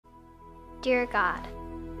Dear God,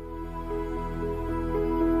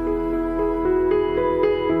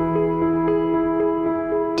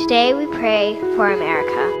 today we pray for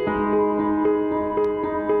America.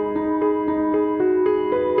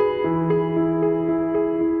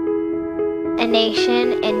 A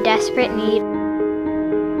nation in desperate need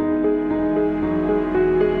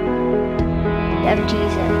of Jesus.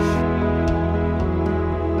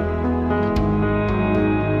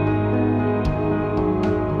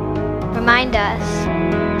 Remind us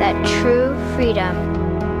that true freedom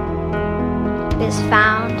is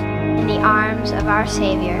found in the arms of our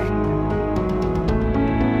Savior.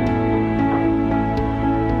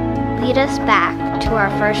 Lead us back to our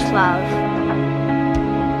first love.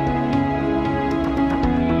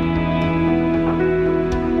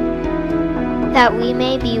 That we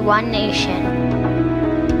may be one nation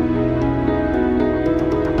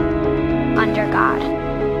under God.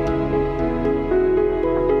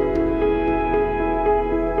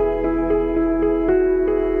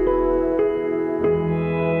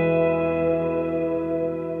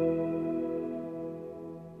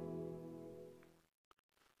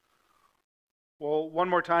 Well, one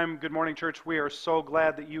more time, good morning, church. We are so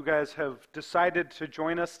glad that you guys have decided to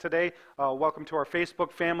join us today. Welcome to our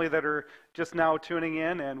Facebook family that are just now tuning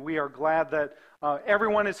in, and we are glad that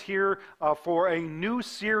everyone is here for a new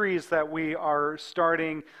series that we are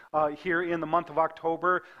starting here in the month of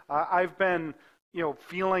October. I've been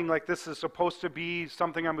feeling like this is supposed to be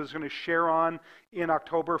something I was going to share on in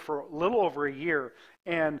October for a little over a year.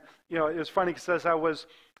 And, it was funny because as I was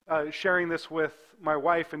sharing this with my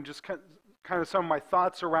wife and just kind of some of my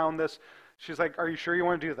thoughts around this, she's like, "Are you sure you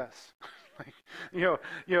want to do this?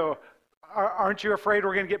 Aren't you afraid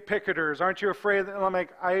we're going to get picketers? Aren't you afraid?" And I'm like,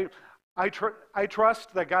 I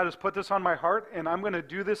trust that God has put this on my heart, and I'm going to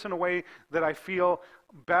do this in a way that I feel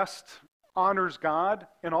best honors God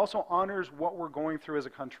and also honors what we're going through as a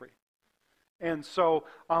country. And so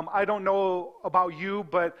I don't know about you,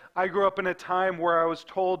 but I grew up in a time where I was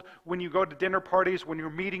told when you go to dinner parties, when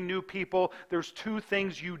you're meeting new people, there's two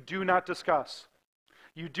things you do not discuss.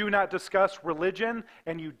 You do not discuss religion,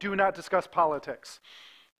 and you do not discuss politics.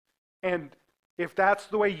 And if that's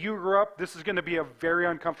the way you grew up, this is going to be a very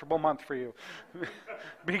uncomfortable month for you.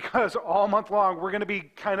 Because all month long, we're going to be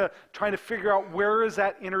kind of trying to figure out where is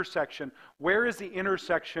that intersection? Where is the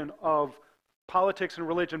intersection of politics and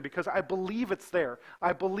religion? Because I believe it's there.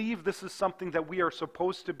 I believe this is something that we are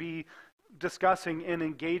supposed to be discussing and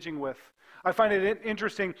engaging with. I find it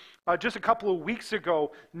interesting, just a couple of weeks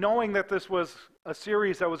ago, knowing that this was a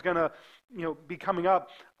series that was going to be coming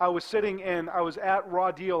up, I was sitting and I was at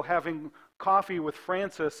Raw Deal having coffee with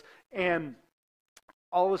Francis, and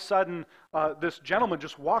all of a sudden this gentleman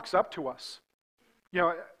just walks up to us.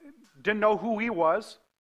 Didn't know who he was.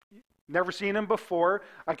 Never seen him before.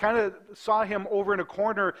 I kind of saw him over in a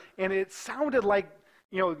corner, and it sounded like,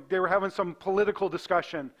 they were having some political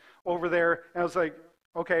discussion over there. And I was like,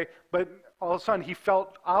 okay. But all of a sudden, he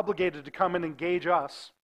felt obligated to come and engage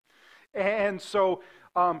us. And so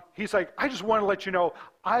he's like, "I just want to let you know,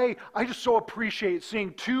 I just so appreciate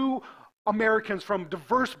seeing two Americans from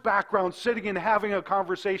diverse backgrounds sitting and having a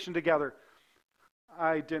conversation together."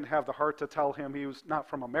 I didn't have the heart to tell him he was not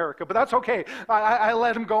from America, but that's okay. I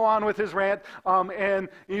let him go on with his rant, and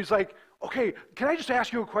he's like, "Okay, can I just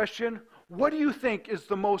ask you a question? What do you think is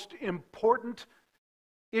the most important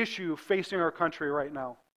issue facing our country right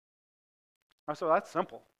now?" I said, "That's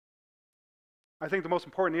simple. I think the most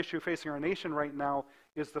important issue facing our nation right now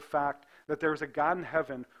is the fact that there's a God in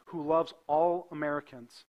heaven who loves all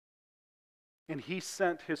Americans, and he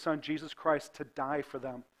sent his son Jesus Christ to die for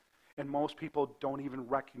them. And most people don't even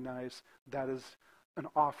recognize that is an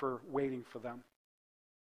offer waiting for them."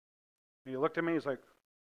 And he looked at me, he's like,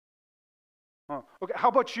 "Oh, okay, how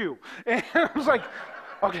about you?" And I was like,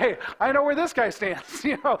 okay, I know where this guy stands,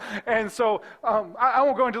 And so I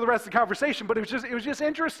won't go into the rest of the conversation, but it was just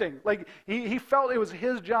interesting. Like he felt it was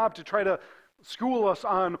his job to try to school us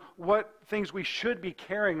on what things we should be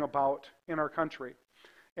caring about in our country.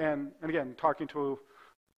 And again, talking to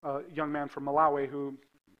a young man from Malawi who,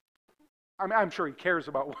 I'm sure he cares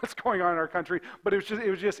about what's going on in our country, but it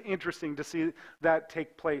was just interesting to see that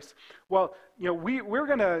take place. Well, we're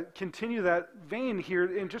going to continue that vein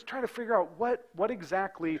here and just try to figure out what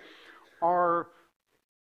exactly are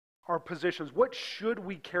our positions. What should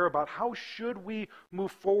we care about? How should we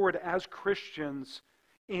move forward as Christians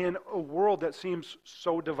in a world that seems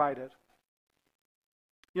so divided?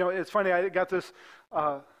 It's funny, I got this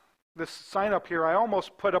sign up here. I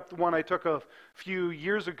almost put up the one I took a few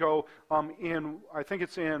years ago I think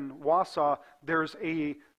it's in Wausau. There's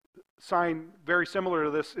a sign very similar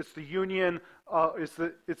to this. It's the Union it's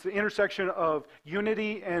the intersection of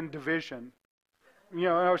unity and division. You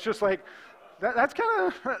know, and I was just like, that's kind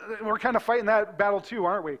of, we're kind of fighting that battle too,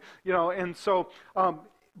 aren't we? You know, and so,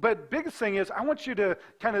 but biggest thing is, I want you to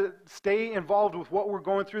kind of stay involved with what we're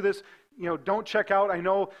going through this. You know, don't check out. I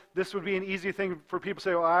know this would be an easy thing for people to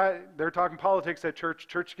say, well, they're talking politics at church.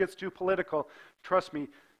 Church gets too political. Trust me,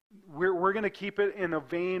 we're going to keep it in a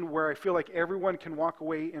vein where I feel like everyone can walk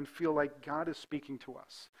away and feel like God is speaking to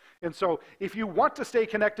us. And so if you want to stay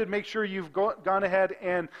connected, make sure you've gone ahead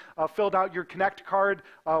and filled out your Connect card.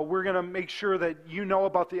 We're going to make sure that you know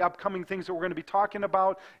about the upcoming things that we're going to be talking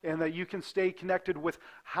about and that you can stay connected with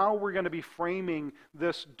how we're going to be framing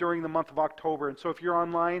this during the month of October. And so if you're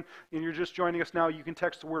online and you're just joining us now, you can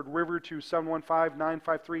text the word RIVER to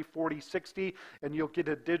 715-953-4060 and you'll get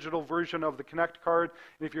a digital version of the Connect card.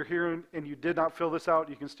 And if you're here and you did not fill this out,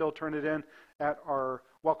 you can still turn it in at our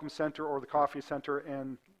Welcome Center or the Coffee Center,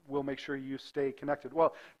 and we'll make sure you stay connected.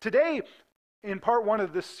 Well, today, in part one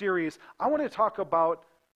of this series, I want to talk about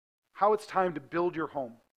how it's time to build your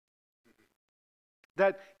home.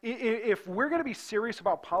 That if we're going to be serious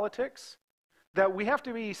about politics, that we have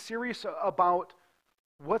to be serious about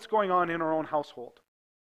what's going on in our own household.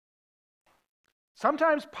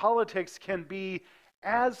 Sometimes politics can be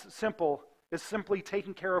as simple as simply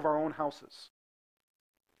taking care of our own houses.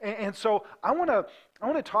 And so I want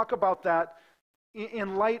to talk about that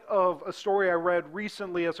in light of a story I read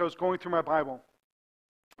recently as I was going through my Bible.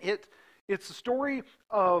 It's the story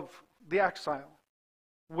of the exile,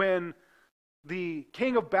 when the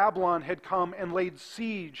king of Babylon had come and laid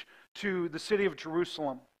siege to the city of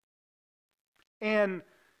Jerusalem. And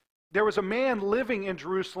there was a man living in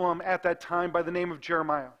Jerusalem at that time by the name of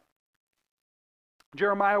Jeremiah.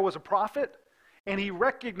 Jeremiah was a prophet, and he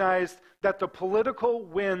recognized that the political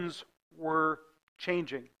winds were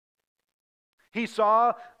changing. He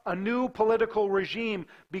saw a new political regime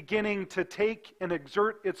beginning to take and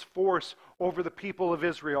exert its force over the people of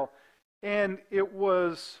Israel. And it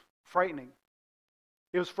was frightening.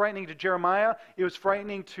 It was frightening to Jeremiah. It was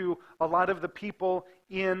frightening to a lot of the people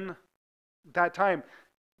in that time.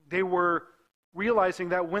 They were realizing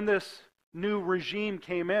that when this new regime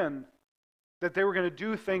came in, that they were going to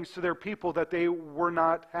do things to their people that they were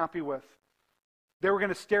not happy with. They were going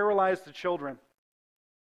to sterilize the children.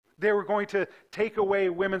 They were going to take away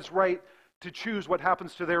women's right to choose what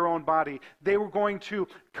happens to their own body. They were going to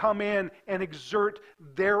come in and exert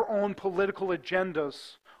their own political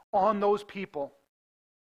agendas on those people.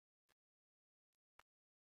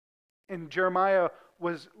 And Jeremiah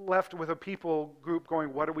was left with a people group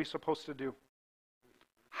going, what are we supposed to do?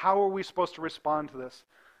 How are we supposed to respond to this?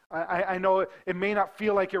 I know it may not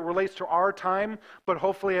feel like it relates to our time, but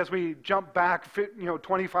hopefully as we jump back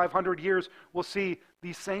 2,500 years, we'll see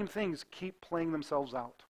these same things keep playing themselves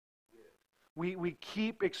out. We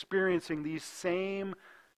keep experiencing these same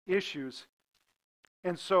issues.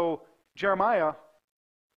 And so Jeremiah,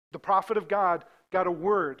 the prophet of God, got a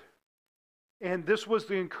word. And this was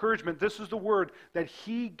the encouragement, this is the word that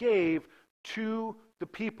he gave to the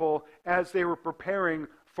people as they were preparing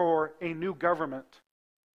for a new government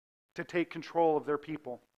to take control of their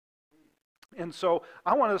people. And so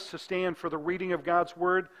I want us to stand for the reading of God's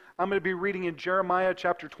word. I'm going to be reading in Jeremiah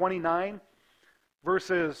chapter 29,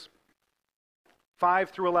 verses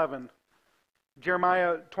 5 through 11.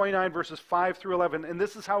 Jeremiah 29, verses 5 through 11. And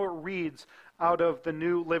this is how it reads out of the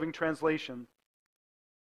New Living Translation.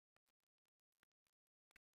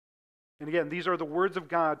 And again, these are the words of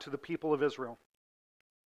God to the people of Israel.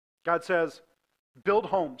 God says, build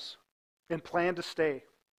homes and plan to stay.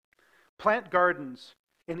 Plant gardens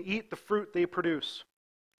and eat the fruit they produce.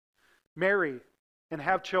 Marry and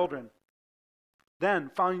have children.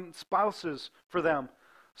 Then find spouses for them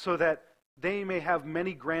so that they may have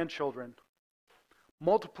many grandchildren.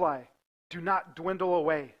 Multiply, do not dwindle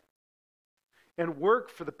away. And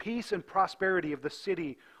work for the peace and prosperity of the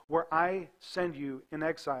city where I send you in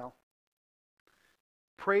exile.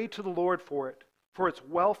 Pray to the Lord for it, for its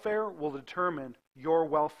welfare will determine your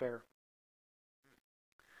welfare.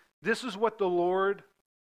 This is what the Lord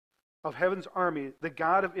of heaven's army, the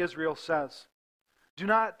God of Israel, says. Do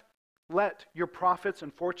not let your prophets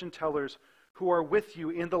and fortune tellers who are with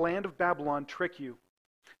you in the land of Babylon trick you.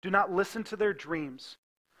 Do not listen to their dreams,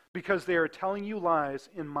 because they are telling you lies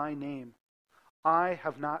in my name. I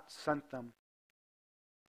have not sent them.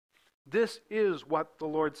 This is what the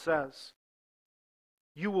Lord says.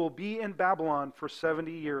 You will be in Babylon for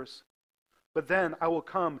 70 years. But then I will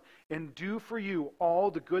come and do for you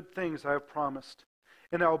all the good things I have promised,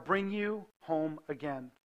 and I will bring you home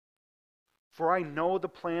again. For I know the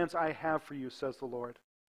plans I have for you, says the Lord.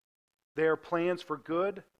 They are plans for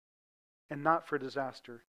good and not for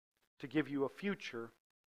disaster, to give you a future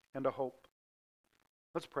and a hope.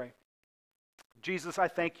 Let's pray. Jesus, I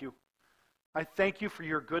thank you. I thank you for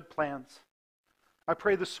your good plans. I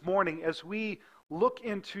pray this morning as we look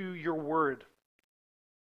into your word,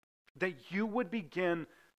 that you would begin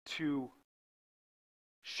to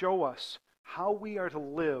show us how we are to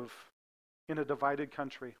live in a divided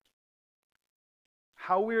country,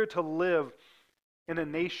 how we are to live in a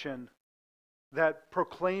nation that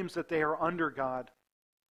proclaims that they are under God,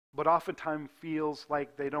 but oftentimes feels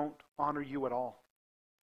like they don't honor you at all.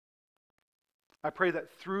 I pray that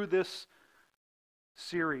through this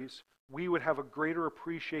series, we would have a greater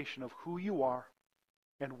appreciation of who you are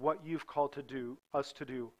and what you've called us to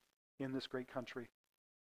do in this great country.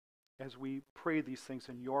 As we pray these things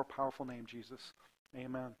in your powerful name, Jesus.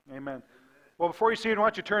 Amen. Amen. Well, before you see it, why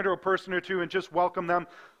don't you turn to a person or two and just welcome them.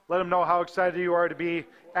 Let them know how excited you are to be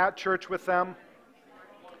at church with them.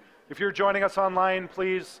 If you're joining us online,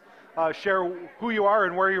 please share who you are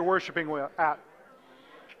and where you're worshiping at.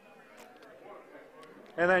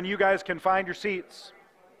 And then you guys can find your seats.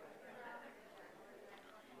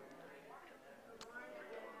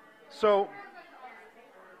 So,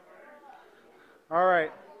 all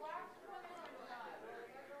right.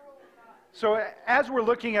 So as we're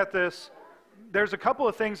looking at this, there's a couple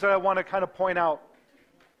of things that I want to kind of point out.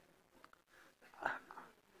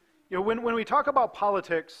 You know, when we talk about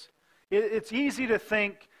politics, it's easy to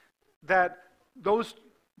think that those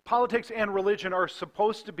politics and religion are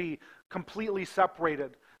supposed to be completely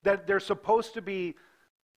separated, that they're supposed to be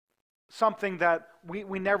something that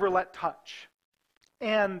we never let touch.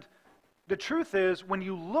 And the truth is, when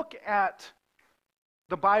you look at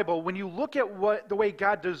the Bible, when you look at the way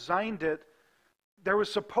God designed it, there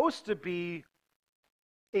was supposed to be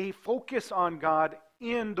a focus on God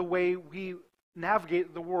in the way we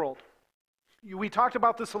navigate the world. We talked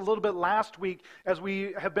about this a little bit last week as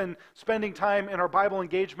we have been spending time in our Bible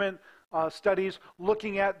engagement studies,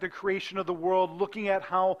 looking at the creation of the world, looking at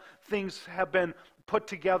how things have been put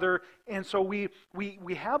together. And so we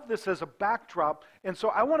have this as a backdrop. And so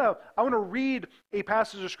I want to read a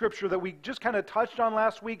passage of Scripture that we just kind of touched on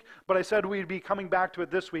last week, but I said we'd be coming back to it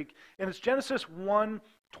this week. And it's Genesis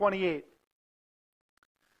 1:28.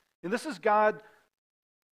 And this is God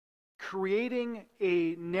creating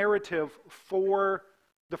a narrative for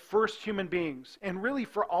the first human beings, and really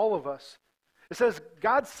for all of us. It says,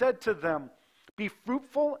 God said to them, "Be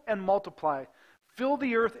fruitful and multiply, fill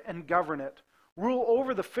the earth and govern it. Rule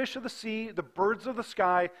over the fish of the sea, the birds of the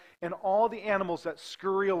sky, and all the animals that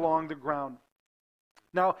scurry along the ground."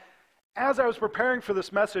 Now, as I was preparing for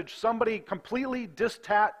this message, somebody completely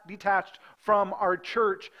detached from our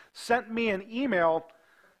church sent me an email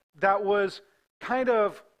that was kind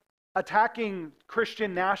of attacking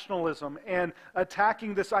Christian nationalism and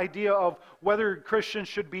attacking this idea of whether Christians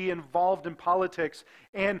should be involved in politics.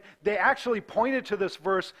 And they actually pointed to this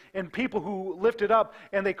verse and people who lift it up,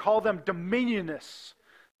 and they call them dominionists.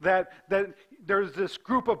 That there's this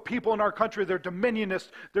group of people in our country, they're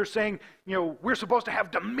dominionists. They're saying, you know, we're supposed to have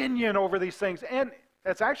dominion over these things. And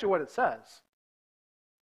that's actually what it says.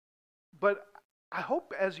 But I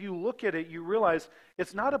hope as you look at it, you realize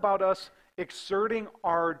it's not about us exerting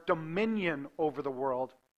our dominion over the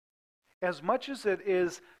world as much as it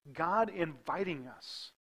is God inviting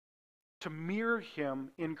us to mirror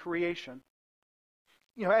Him in creation.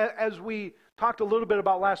 You know, as we talked a little bit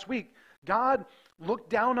about last week, God looked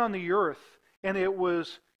down on the earth and it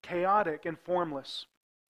was chaotic and formless.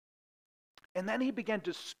 And then He began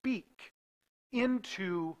to speak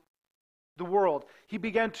into the world. He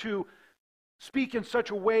began to speak in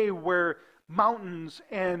such a way where mountains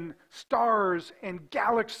and stars and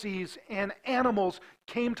galaxies and animals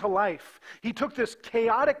came to life. He took this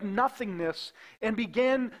chaotic nothingness and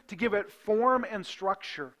began to give it form and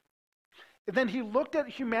structure. And then He looked at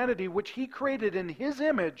humanity, which He created in His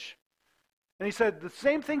image, and He said, the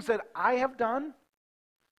same things that I have done,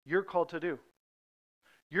 you're called to do.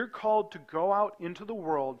 You're called to go out into the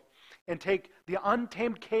world and take the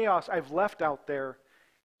untamed chaos I've left out there,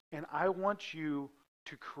 and I want you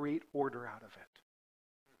to create order out of it.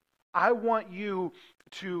 I want you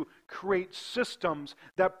to create systems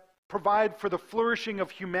that provide for the flourishing of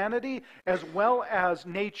humanity as well as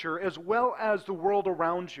nature, as well as the world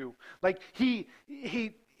around you. Like he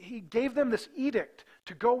gave them this edict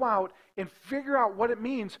to go out and figure out what it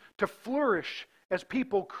means to flourish as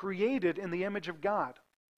people created in the image of God.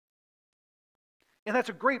 And that's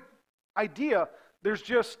a great idea. There's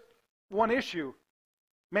just one issue: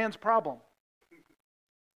 man's problem.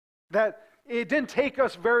 That it didn't take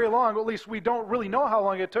us very long, at least we don't really know how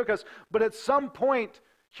long it took us, but at some point,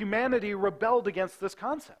 humanity rebelled against this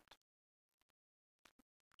concept.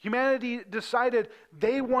 Humanity decided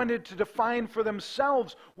they wanted to define for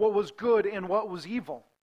themselves what was good and what was evil.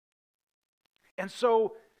 And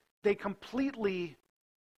so they completely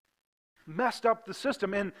messed up the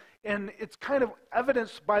system. And it's kind of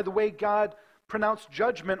evidenced by the way God pronounced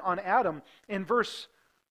judgment on Adam. In verse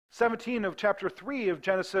 17 of chapter 3 of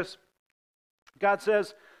Genesis, God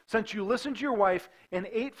says, "Since you listened to your wife and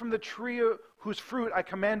ate from the tree whose fruit I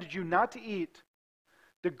commanded you not to eat,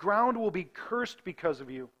 the ground will be cursed because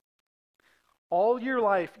of you. All your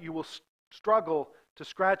life you will struggle to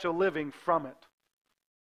scratch a living from it."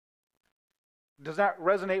 Does that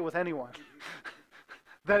resonate with anyone?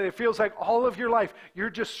 That it feels like all of your life you're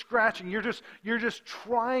just scratching, you're just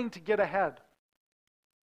trying to get ahead.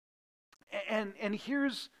 And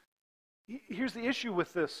here's the issue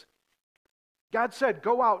with this. God said,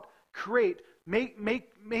 "Go out, create,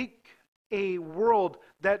 make a world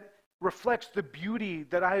that reflects the beauty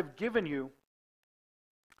that I have given you."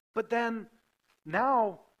 But then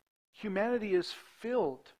now humanity is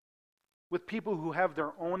filled with people who have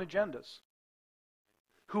their own agendas,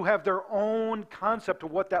 who have their own concept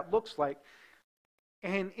of what that looks like.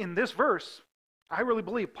 And in this verse, I really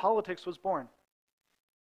believe politics was born.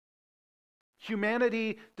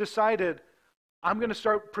 Humanity decided, I'm going to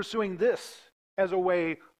start pursuing this as a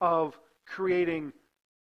way of creating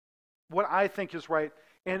what I think is right.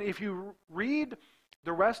 And if you read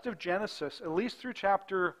the rest of Genesis, at least through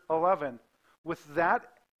chapter 11, with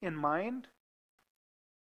that in mind,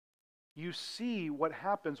 you see what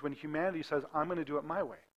happens when humanity says, I'm going to do it my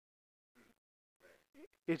way.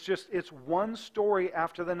 It's one story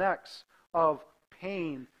after the next of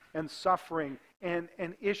pain and suffering and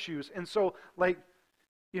issues. And so,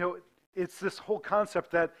 it's this whole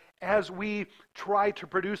concept that as we try to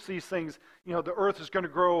produce these things, the earth is going to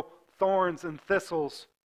grow thorns and thistles,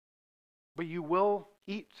 but you will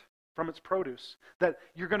eat from its produce. That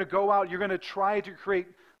you're going to go out, you're going to try to create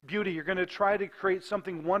beauty, you're going to try to create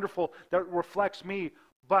something wonderful that reflects me,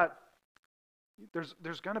 but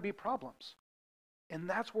there's going to be problems. And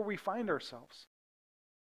that's where we find ourselves.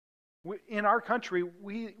 In our country,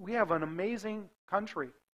 we have an amazing country.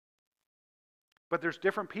 But there's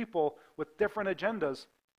different people with different agendas,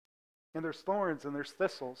 and there's thorns and there's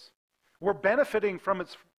thistles. We're benefiting from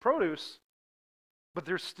its produce, but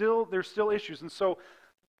there's still issues. And so,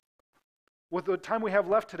 with the time we have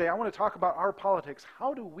left today, I want to talk about our politics.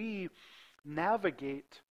 How do we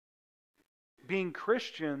navigate being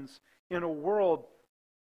Christians in a world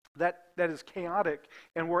that is chaotic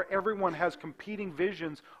and where everyone has competing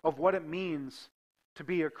visions of what it means to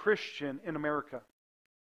be a Christian in America?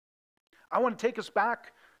 I want to take us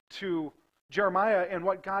back to Jeremiah and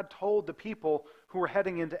what God told the people who were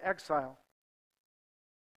heading into exile.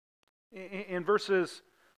 In verses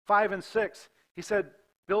 5 and 6, he said,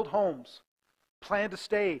 build homes, plan to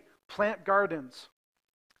stay, plant gardens.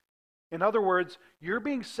 In other words, you're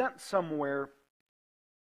being sent somewhere,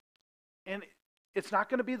 and it's not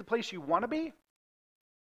going to be the place you want to be,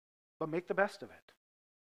 but make the best of it.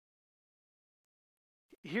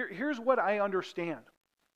 Here's what I understand.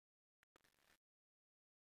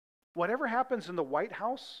 Whatever happens in the White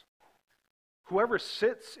House, whoever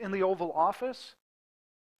sits in the Oval Office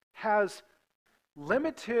has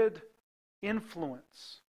limited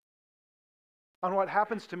influence on what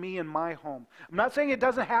happens to me in my home. I'm not saying it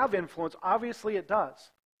doesn't have influence. Obviously it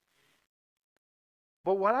does.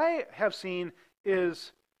 But what I have seen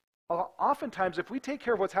is oftentimes if we take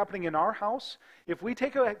care of what's happening in our house, if we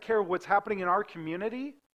take care of what's happening in our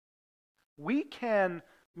community, we can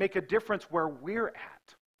make a difference where we're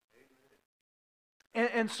at.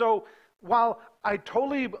 And so while I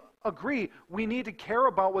totally agree we need to care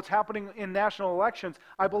about what's happening in national elections,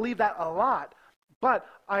 I believe that a lot. But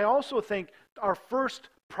I also think our first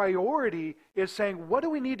priority is saying, what do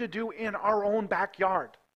we need to do in our own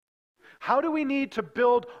backyard? How do we need to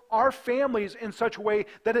build our families in such a way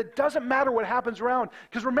that it doesn't matter what happens around?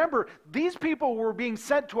 Because remember, these people were being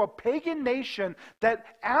sent to a pagan nation that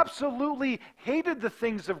absolutely hated the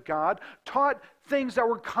things of God, taught things that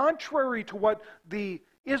were contrary to what the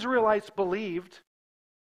Israelites believed.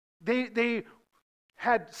 They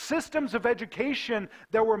had systems of education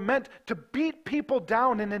that were meant to beat people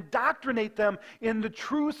down and indoctrinate them in the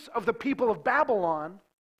truths of the people of Babylon.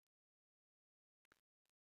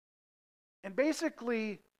 And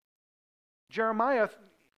basically, Jeremiah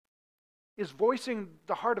is voicing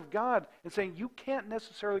the heart of God and saying, you can't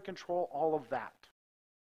necessarily control all of that.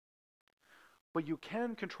 But you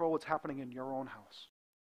can control what's happening in your own house.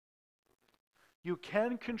 You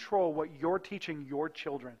can control what you're teaching your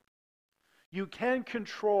children. You can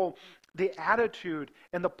control the attitude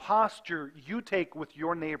and the posture you take with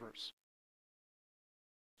your neighbors.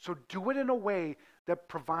 So do it in a way that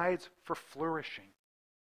provides for flourishing.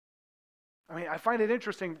 I mean, I find it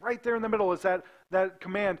interesting, right there in the middle is that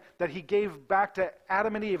command that he gave back to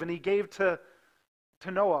Adam and Eve, and he gave to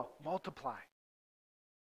Noah, multiply.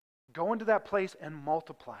 Go into that place and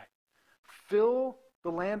multiply. Fill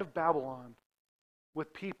the land of Babylon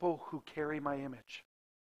with people who carry my image.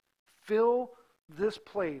 Fill this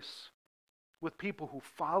place with people who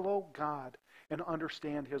follow God and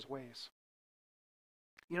understand his ways.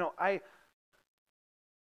 You know, I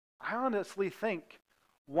honestly think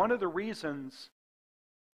one of the reasons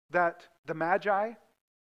that the Magi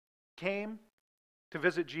came to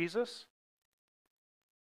visit Jesus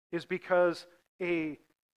is because a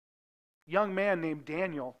young man named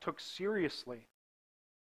Daniel took seriously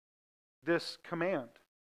this command.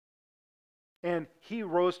 And he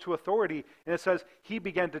rose to authority, and it says he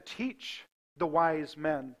began to teach the wise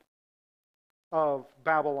men of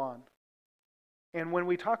Babylon. And when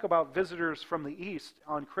we talk about visitors from the east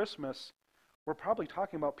on Christmas, we're probably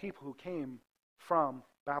talking about people who came from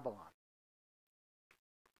Babylon.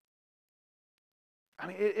 I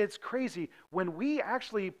mean, it's crazy. When we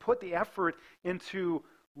actually put the effort into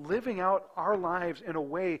living out our lives in a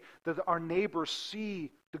way that our neighbors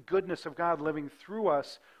see the goodness of God living through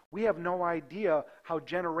us, we have no idea how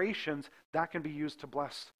generations that can be used to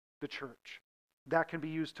bless the church. That can be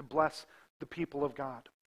used to bless the people of God.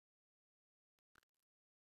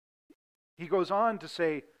 He goes on to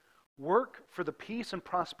say, work for the peace and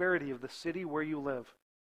prosperity of the city where you live.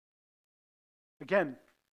 Again,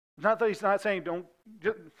 not that he's not saying don't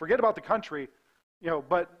forget about the country,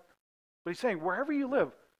 but he's saying wherever you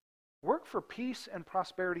live, work for peace and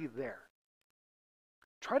prosperity there.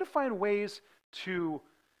 Try to find ways to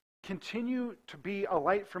continue to be a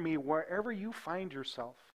light for me wherever you find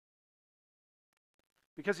yourself.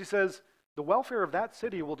 Because he says, the welfare of that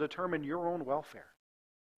city will determine your own welfare.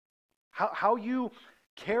 How you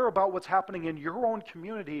care about what's happening in your own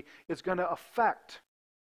community is going to affect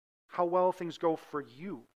how well things go for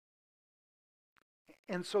you.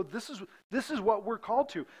 And so this is what we're called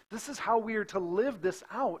to. This is how we are to live this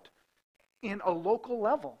out in a local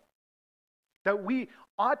level. That we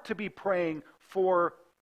ought to be praying for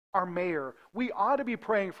our mayor. We ought to be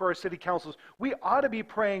praying for our city councils. We ought to be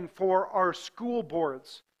praying for our school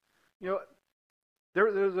boards.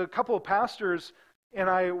 There's a couple of pastors and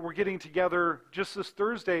I were getting together just this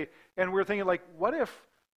Thursday, and we were thinking, like, what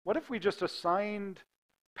if we just assigned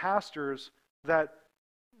pastors that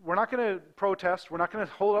we're not going to protest, we're not going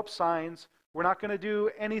to hold up signs, we're not going to do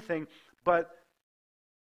anything, but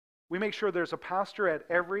we make sure there's a pastor at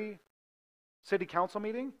every city council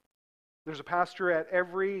meeting, there's a pastor at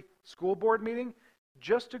every school board meeting,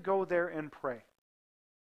 just to go there and pray.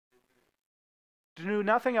 To do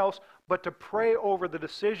nothing else but to pray over the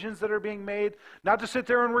decisions that are being made, not to sit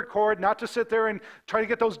there and record, not to sit there and try to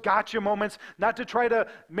get those gotcha moments, not to try to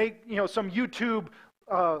make some YouTube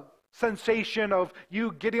sensation of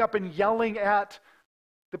you getting up and yelling at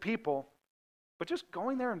the people, but just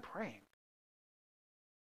going there and praying.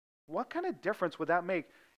 What kind of difference would that make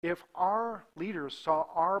if our leaders saw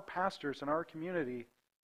our pastors in our community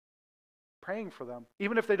praying for them,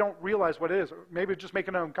 even if they don't realize what it is, or maybe just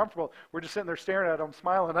making them uncomfortable? We're just sitting there staring at them,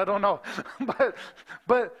 smiling. I don't know,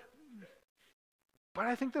 but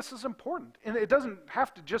I think this is important, and it doesn't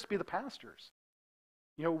have to just be the pastors.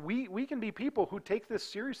 We can be people who take this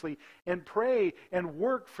seriously and pray and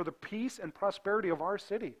work for the peace and prosperity of our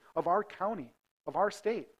city, of our county, of our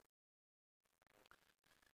state.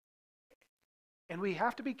 And we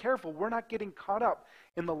have to be careful we're not getting caught up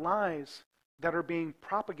in the lies that are being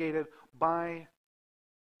propagated by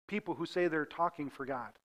people who say they're talking for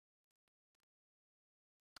God.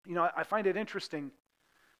 I find it interesting,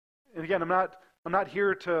 and again, I'm not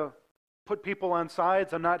here to put people on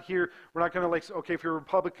sides. We're not going to okay, if you're a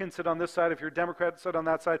Republican, sit on this side, if you're a Democrat, sit on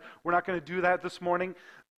that side. We're not going to do that this morning.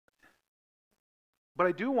 But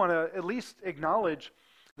I do want to at least acknowledge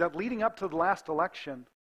that leading up to the last election,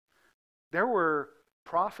 there were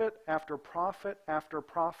prophet after prophet after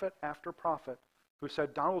prophet after prophet who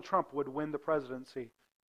said Donald Trump would win the presidency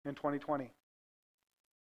in 2020.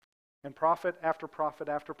 And prophet after prophet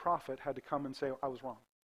after prophet had to come and say, I was wrong.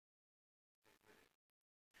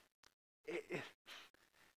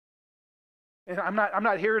 And I'm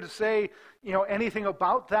not here to say anything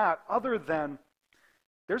about that other than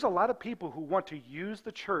there's a lot of people who want to use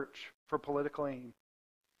the church for political aim.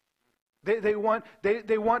 They want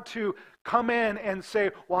to come in and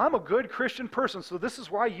say, well, I'm a good Christian person, so this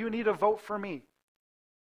is why you need to vote for me.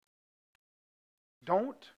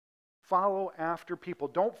 Don't follow after people.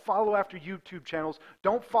 Don't follow after YouTube channels.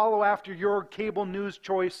 Don't follow after your cable news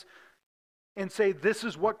choice. and say, this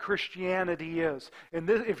is what Christianity is. And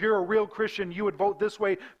this, if you're a real Christian, you would vote this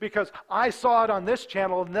way because I saw it on this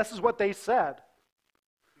channel and this is what they said.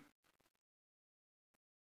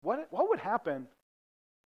 What would happen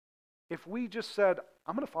if we just said,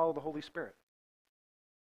 I'm going to follow the Holy Spirit?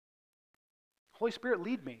 Holy Spirit,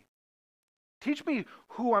 lead me. Teach me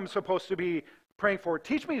who I'm supposed to be praying for.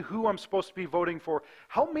 Teach me who I'm supposed to be voting for.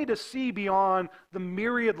 Help me to see beyond the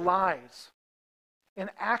myriad lies and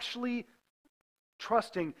actually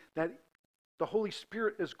trusting that the Holy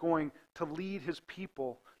Spirit is going to lead his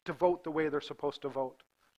people to vote the way they're supposed to vote.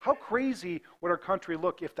 How crazy would our country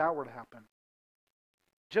look if that were to happen?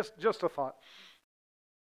 Just a thought.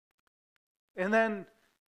 And then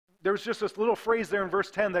there's just this little phrase there in verse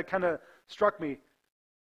 10 that kind of struck me.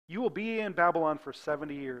 You will be in Babylon for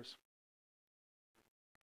 70 years.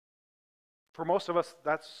 For most of us,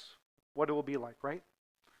 that's what it will be like, right?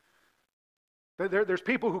 There's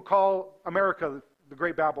people who call America the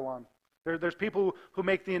Great Babylon. There's people who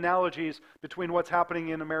make the analogies between what's happening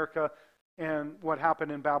in America and what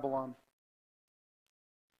happened in Babylon.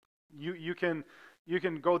 You can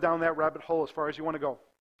go down that rabbit hole as far as you want to go.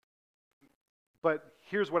 But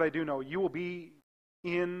here's what I do know. You will be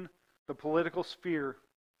in the political sphere,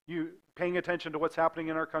 you paying attention to what's happening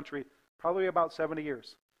in our country, probably about 70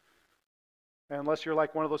 years. Unless you're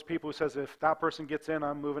like one of those people who says, if that person gets in,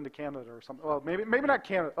 I'm moving to Canada or something. Well, maybe not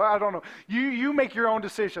Canada. I don't know. You make your own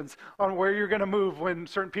decisions on where you're going to move when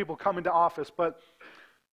certain people come into office. But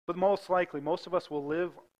most likely, most of us will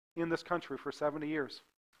live in this country for 70 years.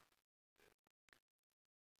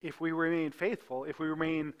 If we remain faithful, if we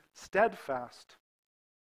remain steadfast,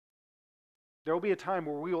 there will be a time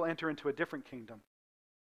where we will enter into a different kingdom,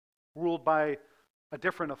 ruled by a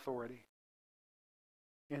different authority.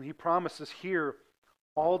 And he promises here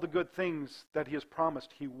all the good things that he has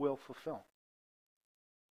promised he will fulfill.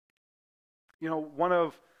 You know, one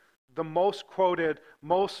of the most quoted,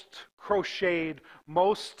 most crocheted,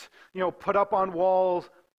 most, put up on walls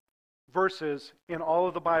verses in all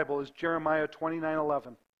of the Bible is Jeremiah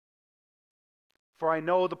 29:11. For I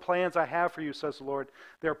know the plans I have for you, says the Lord.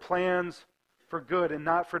 They're plans for good and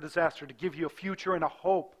not for disaster, to give you a future and a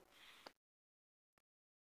hope.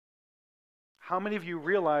 How many of you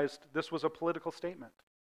realized this was a political statement?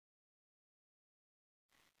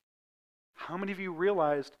 How many of you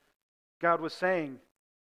realized God was saying,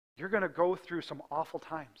 you're going to go through some awful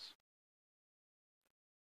times.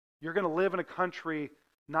 You're going to live in a country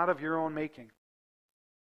not of your own making.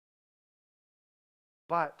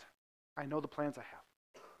 But I know the plans I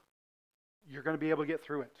have. You're going to be able to get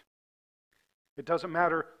through it. It doesn't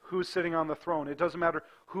matter who's sitting on the throne. It doesn't matter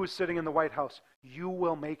who's sitting in the White House. You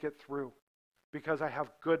will make it through because I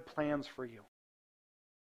have good plans for you.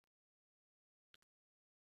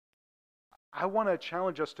 I want to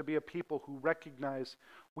challenge us to be a people who recognize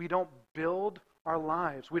we don't build our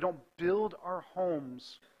lives, we don't build our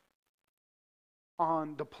homes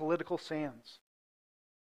on the political sands.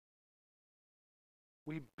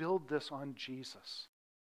 We build this on Jesus.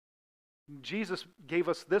 Jesus gave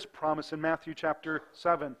us this promise in Matthew chapter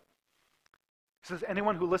 7. He says,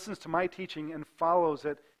 anyone who listens to my teaching and follows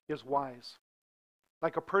it is wise,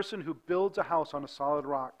 like a person who builds a house on a solid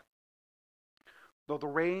rock. Though the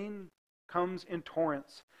rain comes in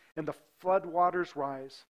torrents, and the flood waters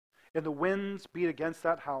rise, and the winds beat against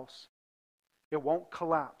that house, it won't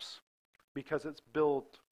collapse because it's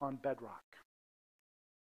built on bedrock.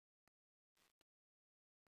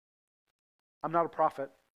 I'm not a prophet.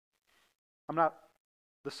 I'm not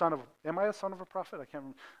the son of... Am I a son of a prophet? I can't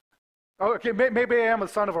remember. Oh, okay, maybe I am a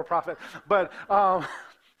son of a prophet. But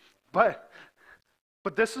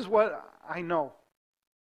this is what I know.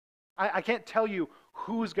 I can't tell you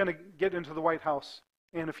who's going to get into the White House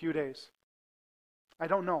in a few days. I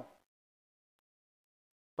don't know.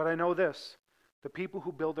 But I know this. The people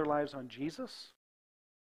who build their lives on Jesus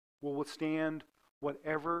will withstand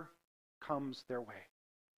whatever comes their way.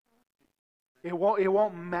 It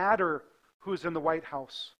won't matter who's in the White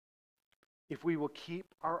House if we will keep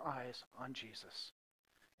our eyes on Jesus.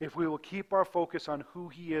 If we will keep our focus on who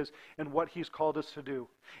he is and what he's called us to do.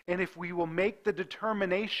 And if we will make the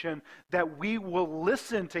determination that we will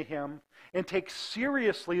listen to him and take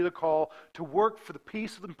seriously the call to work for the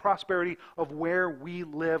peace and prosperity of where we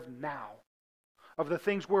live now, of the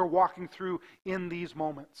things we're walking through in these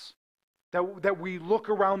moments. That we look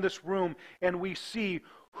around this room and we see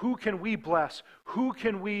who can we bless? Who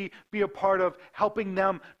can we be a part of helping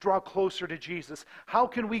them draw closer to Jesus? How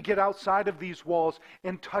can we get outside of these walls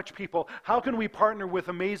and touch people? How can we partner with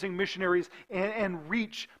amazing missionaries and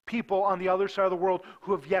reach people on the other side of the world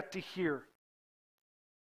who have yet to hear?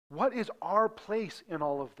 What is our place in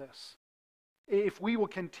all of this? If we will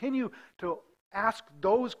continue to ask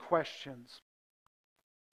those questions,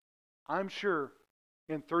 I'm sure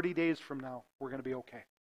in 30 days from now, we're going to be okay.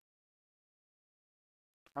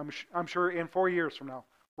 I'm sure in 4 years from now,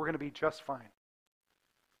 we're going to be just fine.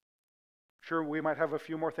 Sure, we might have a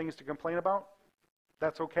few more things to complain about.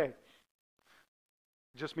 That's okay.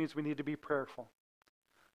 It just means we need to be prayerful.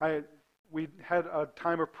 We had a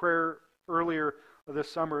time of prayer earlier this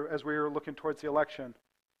summer as we were looking towards the election.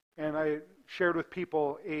 And I shared with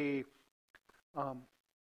people a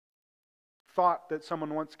thought that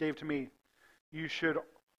someone once gave to me. You should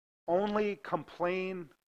only complain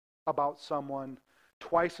about someone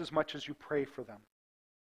twice as much as you pray for them.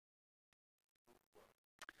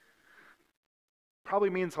 Probably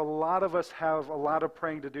means a lot of us have a lot of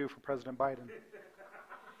praying to do for President Biden.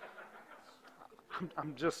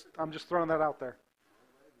 I'm just throwing that out there.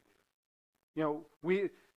 You know,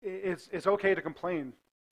 it's okay to complain,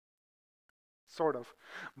 sort of.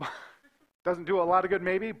 Doesn't do a lot of good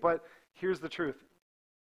maybe, but here's the truth.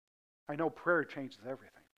 I know prayer changes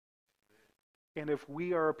everything. And if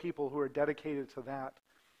we are a people who are dedicated to that,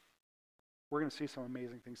 we're going to see some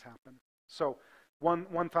amazing things happen. So,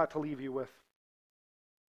 one thought to leave you with.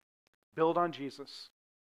 Build on Jesus,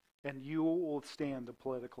 and you will withstand the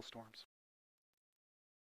political storms.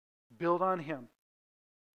 Build on Him,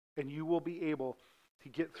 and you will be able to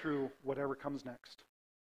get through whatever comes next.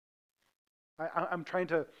 I'm trying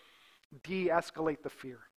to de-escalate the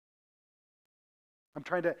fear. I'm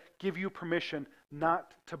trying to give you permission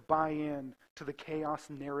not to buy in to the chaos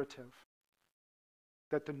narrative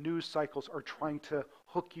that the news cycles are trying to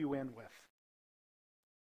hook you in with.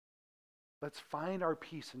 Let's find our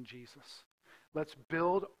peace in Jesus. Let's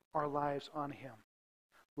build our lives on Him.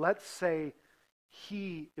 Let's say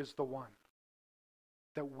He is the one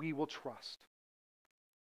that we will trust.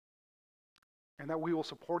 And that we will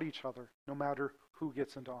support each other no matter who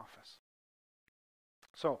gets into office.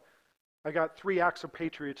 So, I got 3 acts of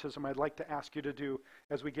patriotism I'd like to ask you to do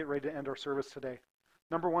as we get ready to end our service today.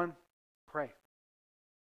 Number 1, pray.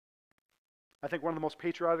 I think one of the most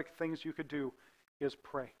patriotic things you could do is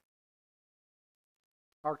pray.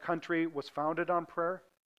 Our country was founded on prayer.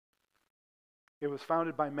 It was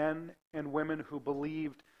founded by men and women who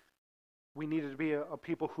believed we needed to be a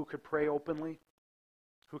people who could pray openly,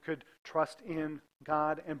 who could trust in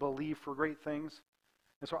God and believe for great things.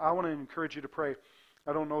 And so I want to encourage you to pray.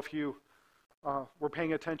 I don't know if you were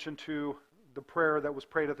paying attention to the prayer that was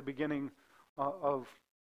prayed at the beginning of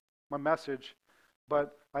my message,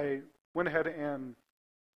 but I went ahead and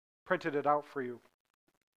printed it out for you.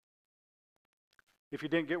 If you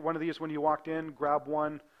didn't get one of these when you walked in, grab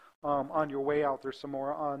one on your way out. There's some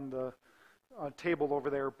more on the table over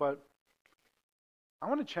there. But I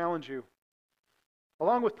want to challenge you,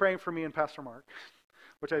 along with praying for me and Pastor Mark,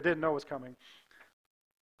 which I didn't know was coming.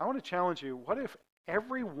 I want to challenge you, what if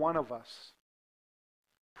every one of us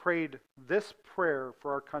prayed this prayer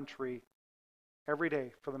for our country every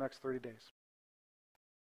day for the next 30 days?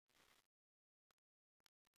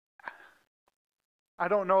 I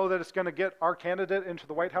don't know that it's going to get our candidate into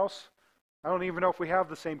the White House. I don't even know if we have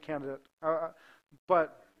the same candidate.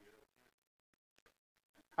 But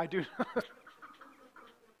I do.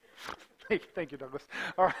 Thank you, Douglas.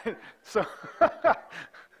 All right. So,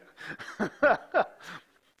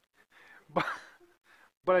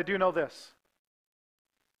 but I do know this.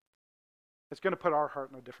 It's going to put our heart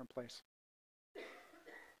in a different place.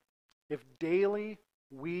 If daily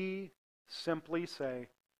we simply say,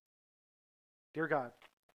 Dear God,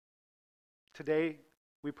 today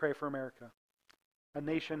we pray for America, a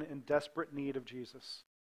nation in desperate need of Jesus.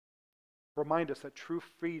 Remind us that true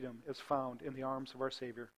freedom is found in the arms of our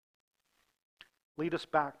Savior. Lead us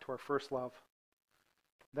back to our first love,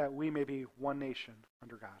 that we may be one nation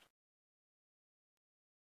under God.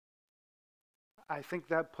 I think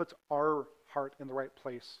that puts our heart in the right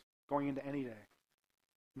place going into any day.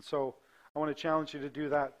 And so I want to challenge you to do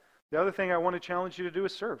that. The other thing I want to challenge you to do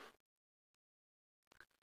is serve.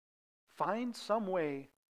 Find some way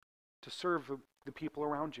to serve the people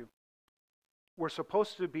around you. We're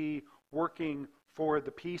supposed to be working for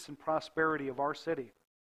the peace and prosperity of our city.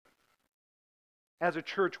 As a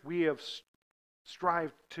church, we have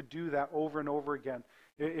strived to do that over and over again.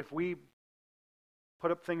 If we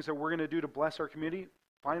put up things that we're going to do to bless our community,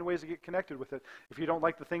 find ways to get connected with it. If you don't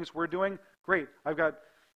like the things we're doing, great. I've got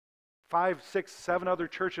 5, 6, 7 other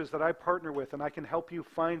churches that I partner with, and I can help you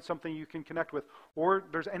find something you can connect with. Or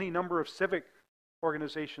there's any number of civic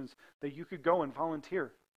organizations that you could go and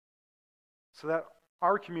volunteer so that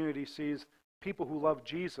our community sees people who love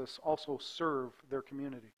Jesus also serve their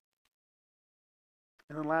community.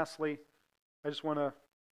 And then lastly, I just want to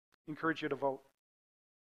encourage you to vote.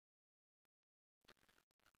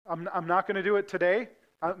 I'm not going to do it today.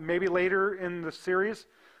 Maybe later in the series,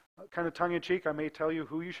 kind of tongue-in-cheek, I may tell you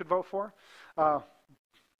who you should vote for. But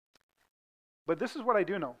this is what I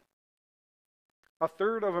do know. A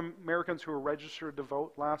third of Americans who were registered to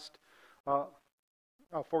vote last 4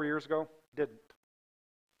 years ago didn't.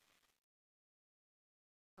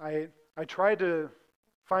 I tried to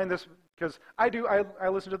find this because I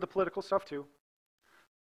listen to the political stuff too.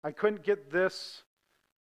 I couldn't get this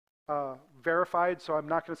verified, so I'm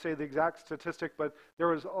not going to say the exact statistic, but there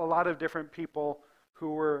was a lot of different people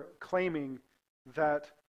who were claiming that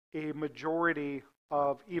a majority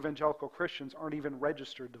of evangelical Christians aren't even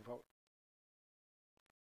registered to vote.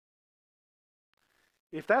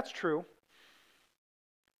 If that's true,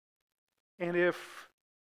 and if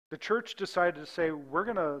the church decided to say, we're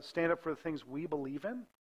going to stand up for the things we believe in,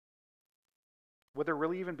 would there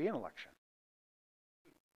really even be an election?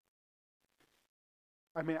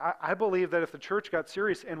 I mean, I believe that if the church got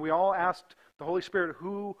serious and we all asked the Holy Spirit,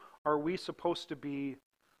 who are we supposed to be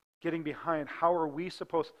getting behind? How are we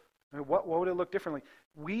supposed, what would it look differently?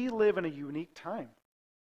 We live in a unique time.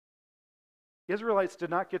 Israelites did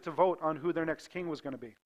not get to vote on who their next king was going to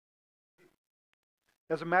be.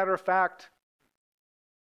 As a matter of fact,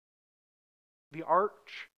 the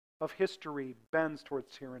arch of history bends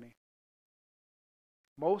towards tyranny.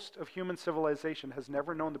 Most of human civilization has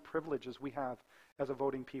never known the privileges we have as a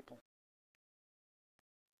voting people.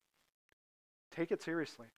 Take it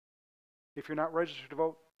seriously. If you're not registered to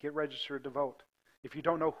vote, get registered to vote. If you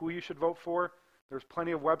don't know who you should vote for, there's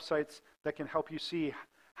plenty of websites that can help you see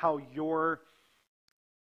how your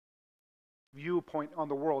viewpoint on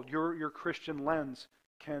the world, your Christian lens,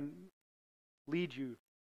 can lead you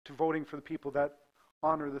to voting for the people that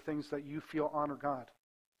honor the things that you feel honor God.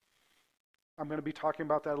 I'm going to be talking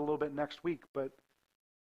about that a little bit next week, but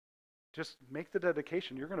just make the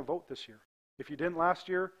dedication. You're going to vote this year. If you didn't last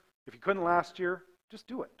year, if you couldn't last year, just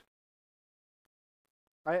do it.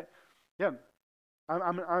 I'm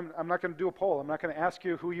not going to do a poll. I'm not going to ask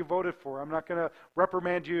you who you voted for. I'm not going to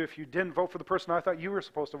reprimand you if you didn't vote for the person I thought you were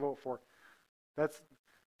supposed to vote for. That's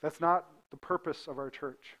not the purpose of our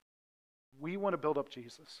church. We want to build up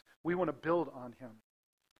Jesus. We want to build on him.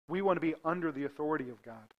 We want to be under the authority of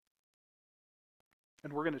God.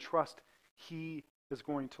 And we're going to trust he is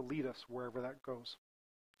going to lead us wherever that goes.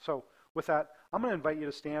 So with that, I'm going to invite you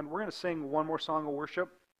to stand. We're going to sing one more song of worship,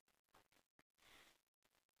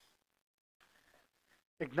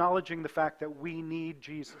 acknowledging the fact that we need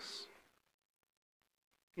Jesus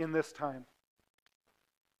in this time.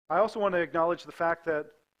 I also want to acknowledge the fact that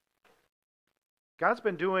God's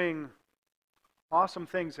been doing awesome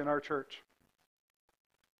things in our church.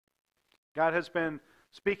 God has been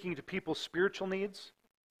speaking to people's spiritual needs.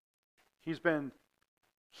 He's been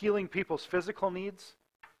healing people's physical needs.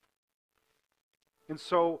 And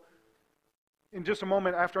so, in just a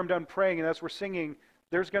moment after I'm done praying and as we're singing,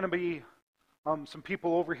 there's going to be some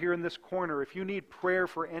people over here in this corner. If you need prayer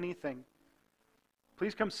for anything,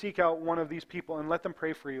 please come seek out one of these people and let them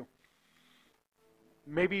pray for you.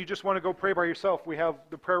 Maybe you just want to go pray by yourself. We have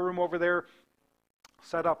the prayer room over there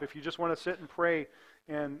set up. If you just want to sit and pray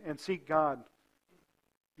and seek God,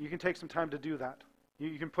 you can take some time to do that.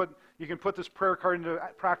 You can put this prayer card into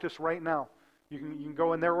practice right now. You can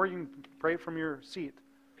go in there, or you can pray from your seat.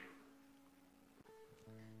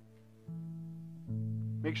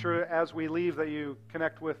 Make sure as we leave that you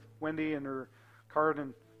connect with Wendy and her card,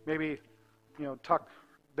 and maybe tuck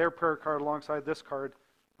their prayer card alongside this card,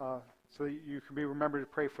 so that you can be remembered to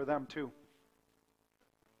pray for them too.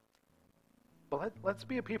 But let's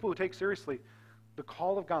be a people who take seriously the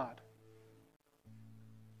call of God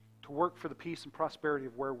to work for the peace and prosperity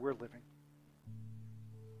of where we're living.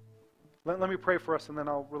 Let me pray for us, and then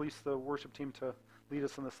I'll release the worship team to lead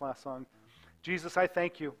us in this last song. Jesus, I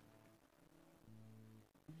thank you.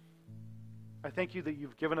 I thank you that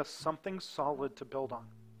you've given us something solid to build on.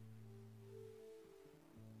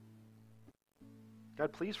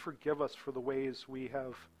 God, please forgive us for the ways we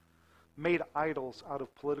have made idols out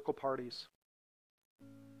of political parties,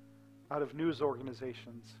 out of news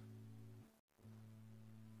organizations,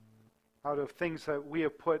 out of things that we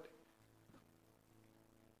have put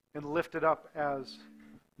and lifted up as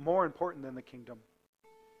more important than the kingdom.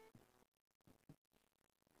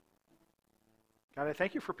 God, I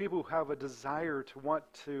thank you for people who have a desire to want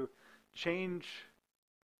to change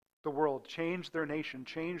the world, change their nation,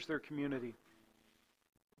 change their community.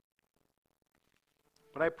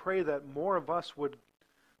 But I pray that more of us would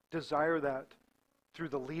desire that through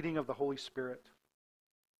the leading of the Holy Spirit.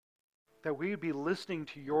 That we would be listening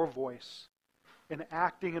to your voice and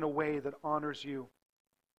acting in a way that honors you.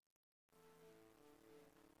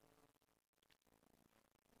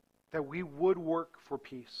 that we would work for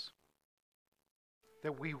peace,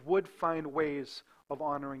 that we would find ways of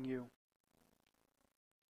honoring you.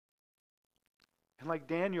 And like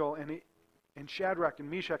Daniel and Shadrach and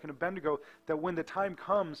Meshach and Abednego, that when the time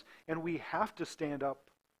comes and we have to stand up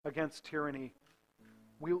against tyranny,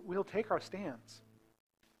 we'll take our stands.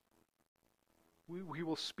 We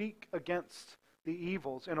will speak against the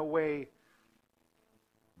evils in a way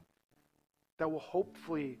that will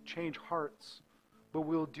hopefully change hearts, but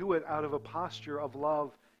we'll do it out of a posture of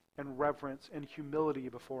love and reverence and humility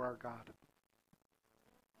before our God.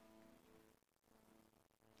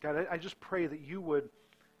 God, I just pray that you would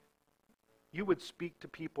speak to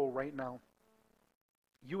people right now.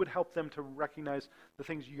 You would help them to recognize the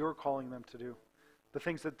things you're calling them to do, the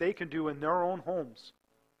things that they can do in their own homes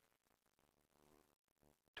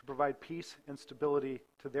to provide peace and stability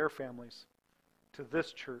to their families, to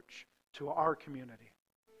this church, to our community.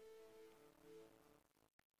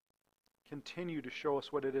 Continue to show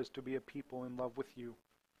us what it is to be a people in love with you,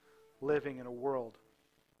 living in a world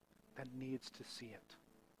that needs to see it.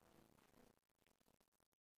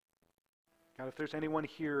 God, if there's anyone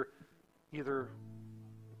here, either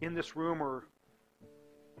in this room or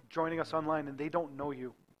joining us online, and they don't know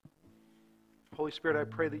you, Holy Spirit, I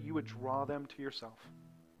pray that you would draw them to yourself.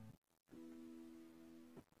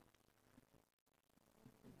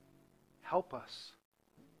 Help us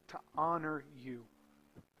to honor you.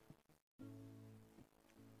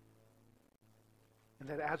 And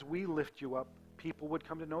that as we lift you up, people would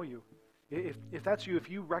come to know you. If that's you, if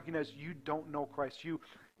you recognize you don't know Christ, you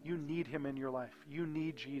need him in your life. You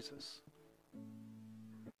need Jesus.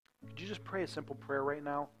 Could you just pray a simple prayer right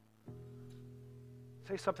now?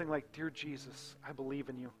 Say something like, "Dear Jesus, I believe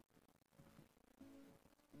in you.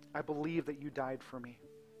 I believe that you died for me.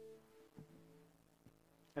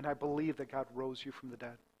 And I believe that God rose you from the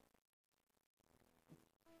dead.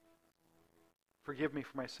 Forgive me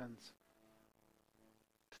for my sins.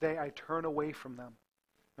 Today I turn away from them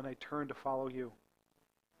and I turn to follow you.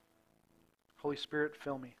 Holy Spirit,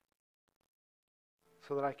 fill me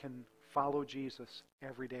so that I can follow Jesus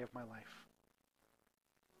every day of my life."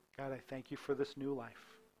 God, I thank you for this new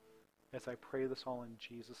life as I pray this all in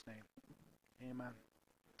Jesus' name. Amen.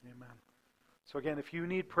 Amen. So again, if you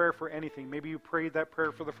need prayer for anything, maybe you prayed that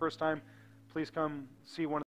prayer for the first time, please come see one of